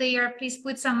attractions there. Please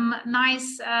put some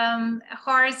nice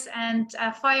hearts and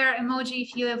fire emoji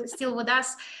if you're still with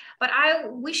us. But I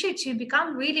wish you to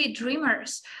become really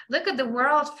dreamers. Look at the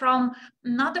world from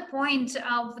not the point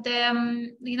of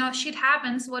the, shit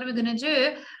happens, what are we going to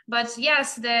do? But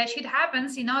yes, the shit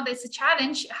happens, there's a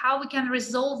challenge, how we can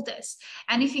resolve this.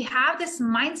 And if you have this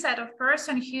mindset of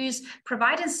person who's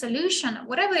providing solution,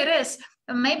 whatever it is,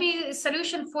 maybe a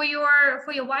solution for your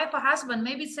wife or husband,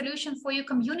 maybe a solution for your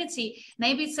community,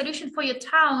 maybe a solution for your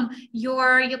town,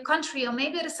 your country, or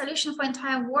maybe a solution for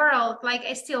entire world, like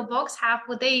STOBOX have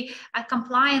with a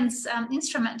compliance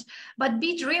instrument. But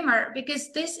be dreamer,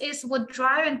 because this is what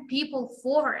driving people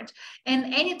forward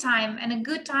in any time, and a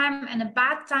good time and a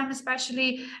bad time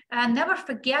especially. Never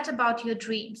forget about your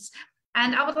dreams.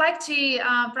 And I would like to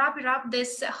wrap it up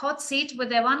this hot seat with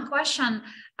the one question.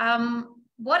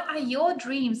 What are your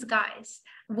dreams, guys?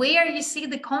 Where you see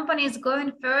the companies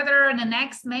going further in the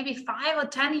next maybe 5 or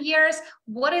 10 years?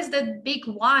 What is the big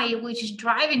why which is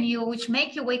driving you, which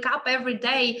make you wake up every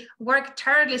day, work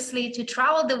tirelessly to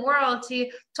travel the world,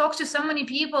 to talk to so many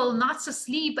people, not to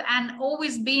sleep, and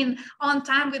always being on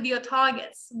time with your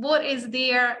targets? What is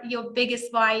your biggest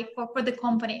why for the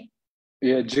company?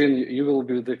 Yeah, Jean, you will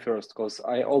be the first, because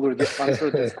I already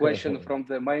answered this question from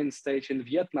the main stage in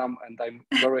Vietnam, and I'm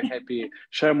very happy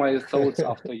share my thoughts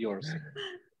after yours.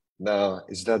 No,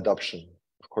 it's the adoption,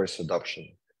 of course, adoption.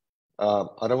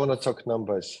 I don't want to talk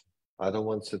numbers. I don't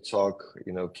want to talk,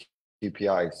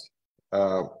 KPIs.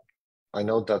 I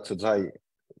know that today,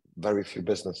 very few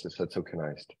businesses are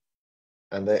tokenized,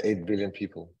 and there are 8 billion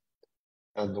people.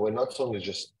 And we're not only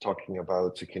just talking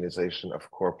about tokenization of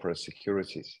corporate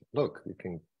securities. Look, you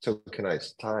can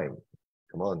tokenize time.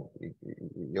 Come on,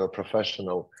 you're a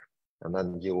professional, and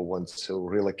then you want to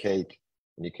relocate,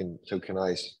 and you can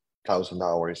tokenize 1,000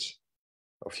 hours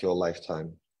of your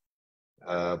lifetime.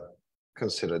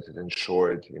 Considered it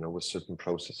insured, with certain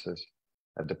processes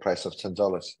at the price of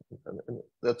 $10. And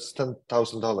that's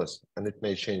 $10,000, and it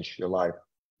may change your life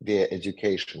via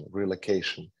education,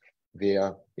 relocation,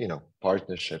 via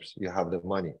partnerships. You have the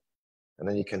money, and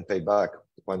then you can pay back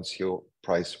once your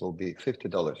price will be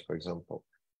 $50, for example.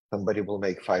 Somebody will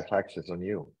make 5 taxes on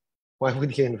you. Why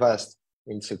would you invest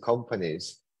into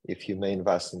companies if you may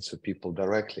invest into people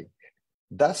directly?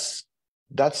 That's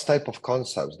type of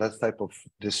concepts, that type of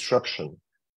disruption.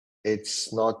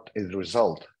 It's not a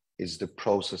result, it's the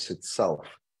process itself.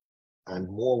 And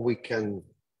more we can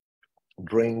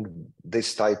bring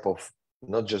this type of,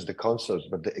 not just the concepts,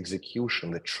 but the execution,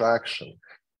 the traction,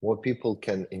 more people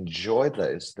can enjoy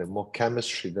this, the more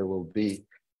chemistry there will be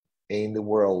in the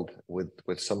world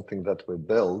with something that we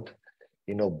build,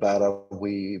 better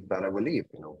we live,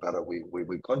 better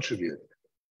we contribute.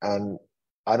 And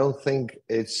I don't think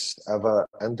it's ever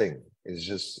ending. It's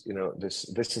just,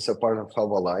 this is a part of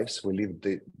our lives. We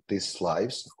live these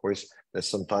lives. Of course, there's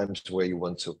some times where you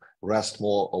want to rest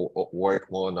more or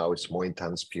work more. Now it's more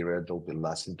intense period. There'll be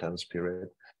less intense period.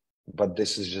 But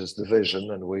this is just the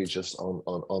vision, and we're just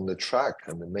on the track.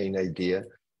 And the main idea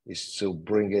is to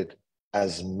bring it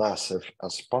as massive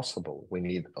as possible. We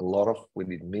need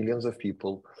millions of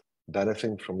people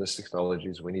benefiting from these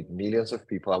technologies. We need millions of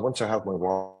people. I want to have my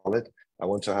wallet. I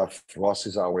want to have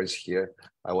Ross's hours here.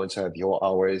 I want to have your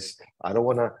hours. I don't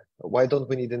want to, why don't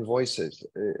we need invoices?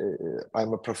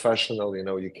 I'm a professional,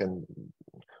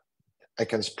 I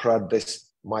can spread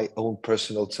my own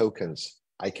personal tokens.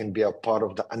 I can be a part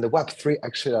of and the Web3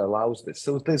 actually allows this.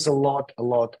 So there's a lot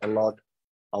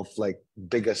of like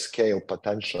bigger scale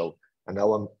potential. And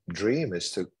our dream is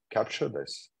to capture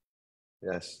this.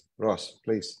 Yes, Ross,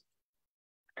 please.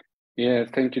 Yeah,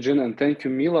 thank you, Jean, and thank you,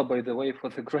 Mila, by the way, for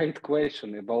the great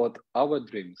question about our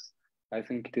dreams. I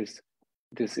think it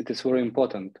is very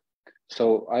important.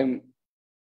 So I'm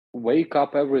wake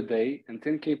up every day and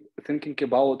thinking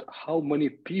about how many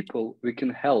people we can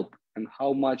help and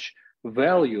how much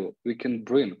value we can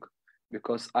bring,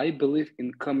 because I believe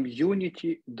in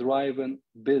community-driven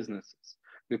businesses.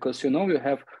 Because you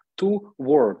have two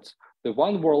worlds. The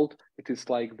one world, it is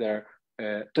like the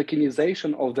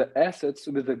tokenization of the assets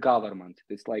with the government.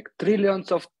 It's like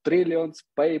trillions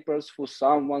papers for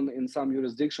someone in some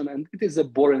jurisdiction, and it is a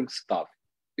boring stuff.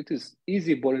 It is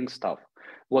easy, boring stuff.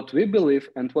 What we believe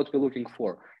and what we're looking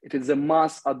for, it is a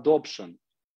mass adoption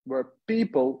where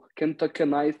people can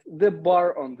tokenize the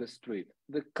bar on the street,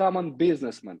 the common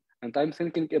businessman. And I'm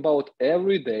thinking about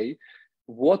every day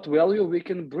what value we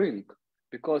can bring.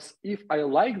 Because if I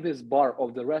like this bar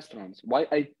of the restaurants, why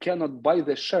I cannot buy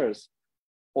the shares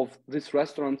of this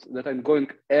restaurant that I'm going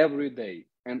every day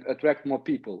and attract more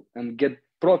people and get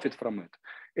profit from it?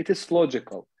 It is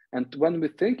logical. And when we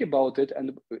think about it,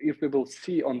 and if we will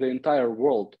see on the entire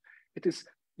world, it is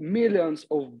millions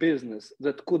of business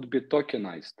that could be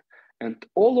tokenized. And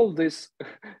all of this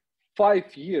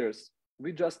 5 years,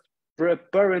 we just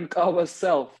preparing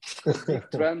ourselves for the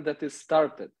trend that is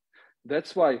started.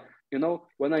 That's why,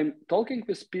 when I'm talking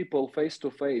with people face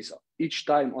to face each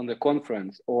time on the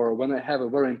conference, or when I have a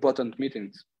very important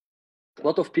meetings, a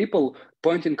lot of people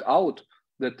pointing out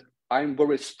that I'm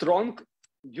very strong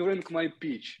during my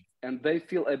pitch, and they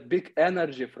feel a big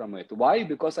energy from it. Why?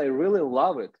 Because I really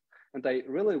love it. And I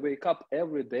really wake up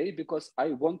every day because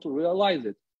I want to realize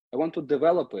it. I want to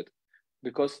develop it.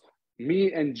 Because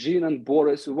me and Jean and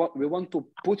Boris, we want to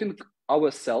put in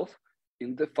ourselves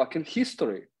in the fucking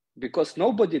history, because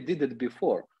nobody did it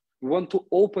before. We want to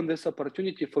open this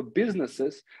opportunity for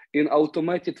businesses in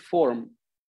automated form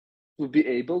to be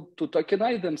able to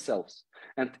tokenize themselves.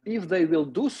 And if they will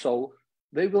do so,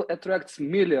 they will attract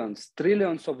millions,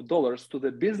 trillions of dollars to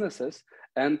the businesses.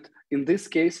 And in this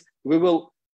case, we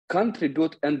will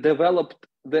contribute and develop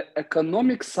the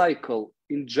economic cycle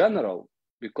in general,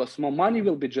 because more money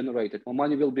will be generated, more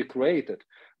money will be created,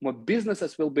 more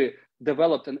businesses will be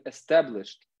developed and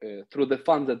established through the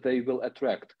funds that they will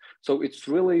attract. So it's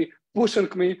really pushing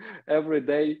me every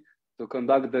day to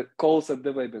conduct the calls and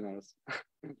the webinars.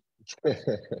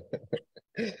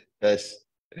 Yes.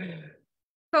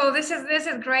 Cool. This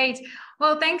is great.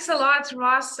 Well, thanks a lot,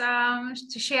 Ross,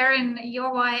 to sharing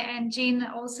your why, and Jean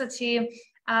also to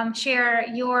share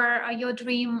your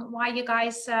dream, why you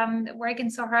guys working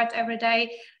so hard every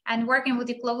day and working with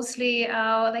you closely.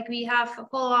 Like we have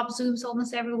follow-up Zooms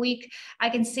almost every week. I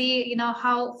can see,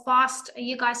 how fast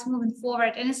you guys moving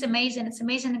forward, and it's amazing. It's an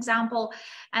amazing example.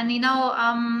 And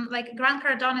like Grant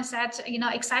Cardone said,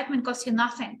 excitement costs you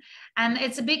nothing. And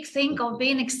it's a big thing of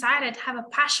being excited, have a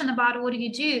passion about what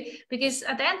you do, because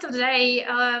at the end of the day,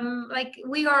 like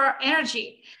we are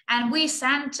energy, and we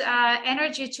send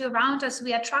energy to around us.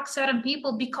 We attract certain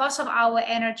people because of our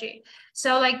energy.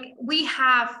 So like we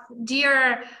have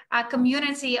dear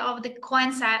community of the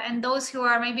Coinset, and those who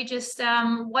are maybe just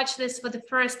watch this for the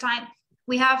first time,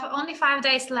 we have only 5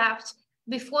 days left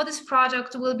before this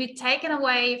product will be taken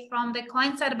away from the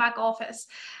Coinset back office.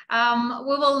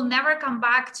 We will never come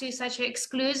back to such an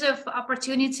exclusive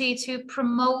opportunity to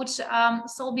promote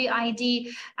Soulb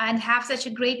ID and have such a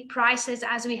great prices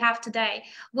as we have today.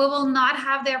 We will not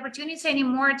have the opportunity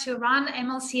anymore to run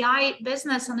MLCI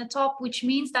business on the top, which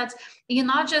means that you're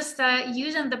not just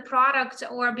using the product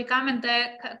or becoming the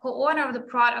co-owner of the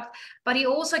product, but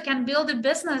you also can build a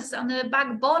business on the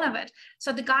backbone of it.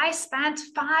 So the guy spent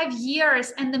 5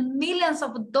 years and the millions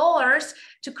of dollars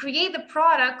to create the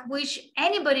product, which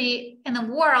anybody in the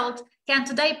world can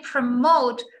today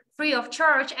promote free of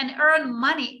charge and earn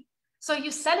money. So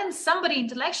you're selling somebody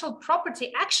intellectual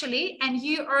property actually, and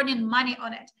you earning money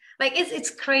on it. Like it's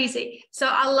crazy. So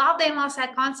I love the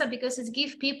MLSAT concept because it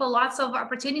gives people lots of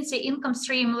opportunity, income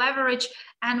stream, leverage.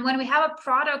 And when we have a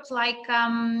product like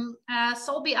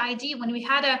Soulb ID, when we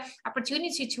had an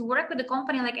opportunity to work with a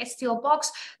company like STOBOX,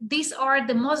 these are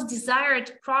the most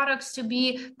desired products to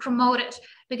be promoted,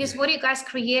 because what you guys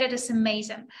created is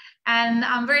amazing. And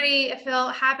I'm really feel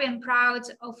happy and proud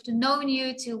of to know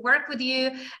you, to work with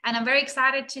you. And I'm very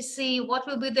excited to see what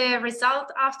will be the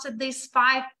result after these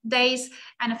 5 days.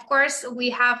 And of course, we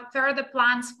have further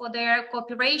plans for their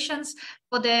cooperations,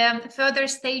 for the further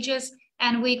stages.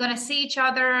 And we're going to see each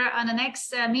other on the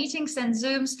next meetings and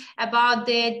Zooms about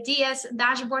the DS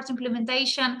dashboard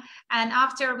implementation. And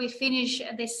after we finish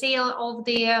the sale of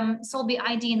the Soulb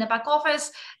ID in the back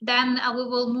office, then we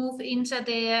will move into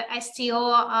the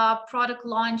STO product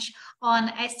launch on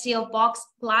STOBOX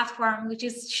platform, which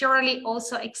is surely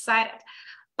also excited.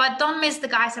 But don't miss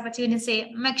the guys' opportunity.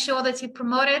 Make sure that you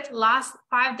promote it. Last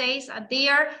 5 days are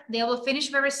there. They will finish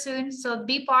very soon. So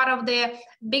be part of the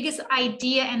biggest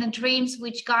idea and the dreams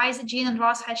which guys, Jean and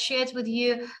Ross, has shared with you.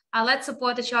 Let's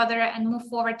support each other and move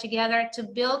forward together to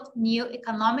build new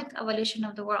economic evolution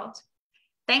of the world.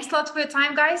 Thanks a lot for your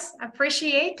time, guys. I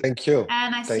appreciate. Thank you.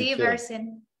 And I see you very soon.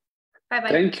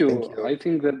 Bye-bye. Thank you. Thank you. I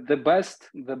think that the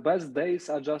best days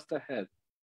are just ahead.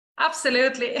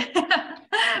 Absolutely.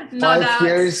 No 5 doubt.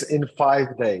 years in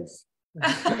 5 days.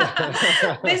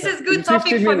 This is good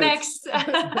topic for next.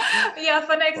 Yeah,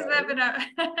 for next webinar.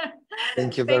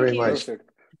 Thank you very much.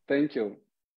 Perfect. Thank you.